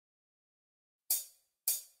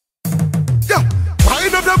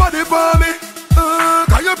your body for me.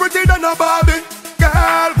 Cause you pretty than a Barbie.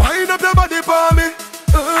 Girl, wind up your body for me.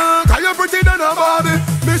 Cause you pretty than a Barbie.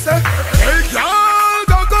 Me say, hey girl,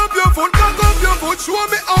 cock up your foot, cock up your foot. Show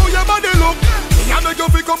me how your body look. Me a make you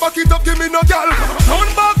feel come back it up, give me no girl. Turn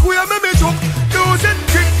back where me choke. Use it,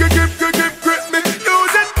 grip me.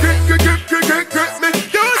 Use it, grip me.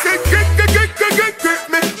 Use it, grip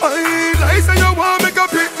me. I say you want make a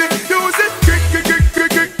picnic. Use it, grip me.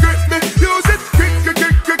 Use it, grip me. Use it,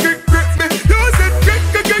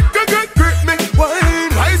 grip me.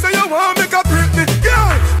 Wine, I say you want make a picnic.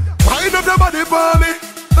 Girl, wind up your body for me.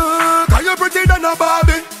 Cause you pretty than a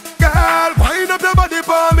Barbie. Girl, wind up your body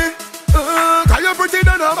for me. Cause you pretty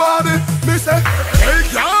than a Barbie. Me say, hey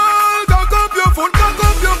girl, cock up your foot.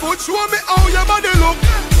 Show me how your body look.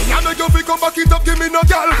 Me a make you feel come back it up, give me no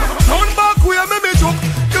girl. Turn back where me choke.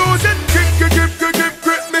 Use it,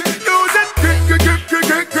 grip me. Use it, grip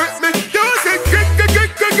me. Use it, grip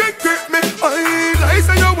me. I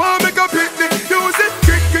say you want make a picnic. Use it,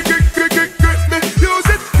 grip me. Use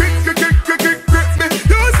it, grip me.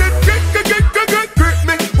 Use it, grip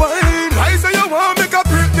me. Wine, I say you want make a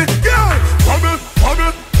picnic. Girl, wobble,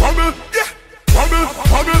 yeah. Wobble,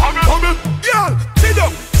 girl. Sit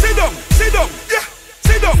down, yeah.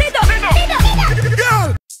 Sit down.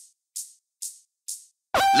 Girl.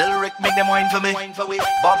 Lil Rick make them wine for me.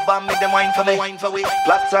 Bob Bam make them wine for me.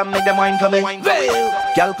 Platsam make them wine for me.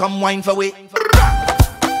 Girl come wine for we.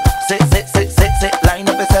 Sit. Line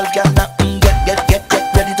up yourself, girl. Now get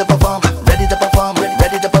ready to perform. Ready to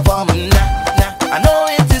perform. Nah. I know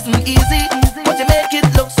it isn't easy, but you make it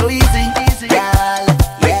look so easy. Girl,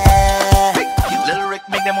 yeah. Lil Rick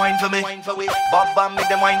make them wine for me. Bob Bam make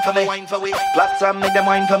them wine for me. Platsam make them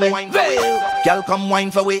wine for me. Girl come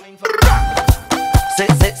wine for we. Sit.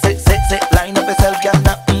 Line up yourself, girl.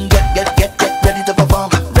 Now get ready to perform.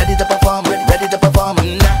 Ready to perform.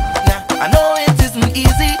 Nah. I know it isn't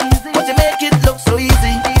easy, but you make it look so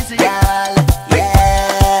easy. Girl,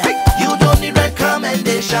 yeah. You don't need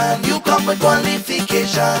recommendation. You come with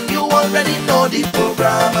qualification. You already know the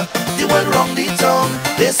program. You went wrong the tongue.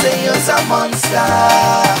 They say you're a monster.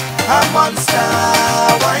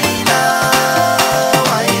 Why not?